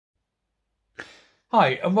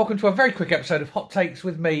Hi, and welcome to a very quick episode of Hot Takes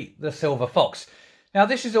with me, the Silver Fox. Now,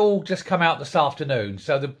 this has all just come out this afternoon,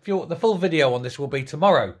 so the full video on this will be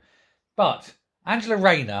tomorrow. But Angela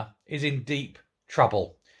Rayner is in deep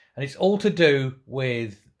trouble, and it's all to do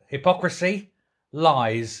with hypocrisy,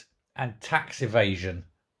 lies, and tax evasion,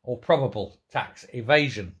 or probable tax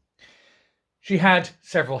evasion. She had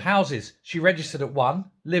several houses. She registered at one,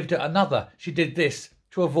 lived at another. She did this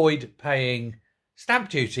to avoid paying stamp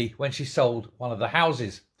duty when she sold one of the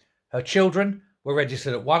houses. Her children were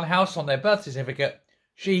registered at one house on their birth certificate.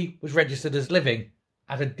 She was registered as living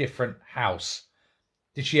at a different house.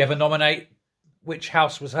 Did she ever nominate which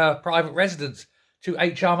house was her private residence to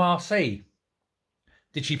HMRC?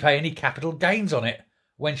 Did she pay any capital gains on it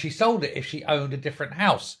when she sold it if she owned a different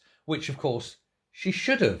house, which of course she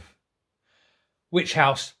should have? Which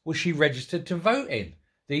house was she registered to vote in?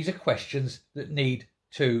 These are questions that need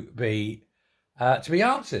to be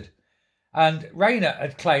answered. And Rayner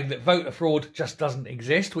had claimed that voter fraud just doesn't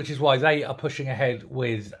exist, which is why they are pushing ahead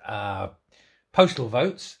with postal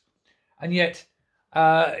votes. And yet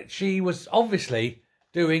she was obviously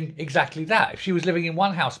doing exactly that. If she was living in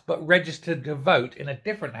one house but registered to vote in a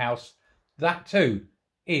different house, that too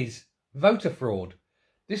is voter fraud.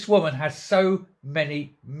 This woman has so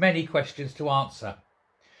many questions to answer.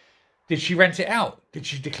 Did she rent it out? Did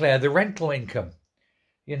she declare the rental income?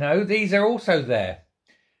 You know, these are also there.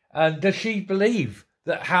 And does she believe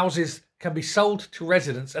that houses can be sold to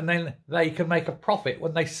residents and then they can make a profit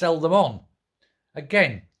when they sell them on?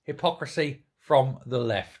 Again, hypocrisy from the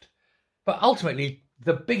left. But ultimately,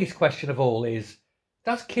 the biggest question of all is,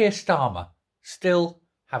 does Keir Starmer still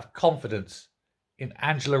have confidence in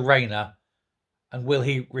Angela Rayner, and will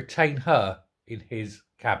he retain her in his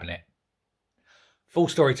cabinet? Full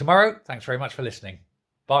story tomorrow. Thanks very much for listening.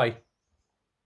 Bye.